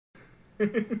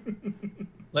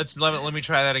Let me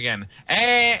try that again.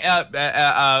 Edit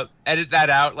that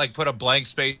out. Like put a blank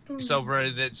space over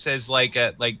it that says like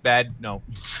bad. No.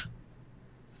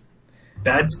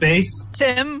 Bad space.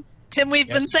 Tim, we've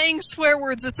been saying swear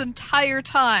words this entire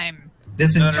time.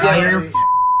 This entire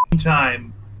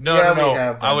time. No.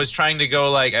 I was trying to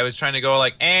go like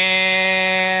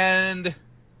and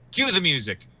cue the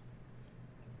music.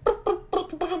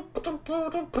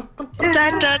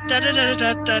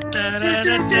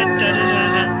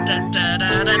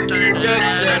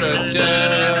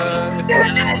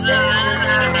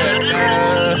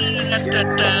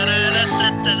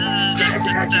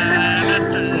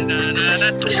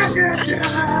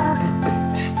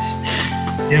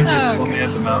 Jim just pulled me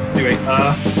at the mouth. Anyway,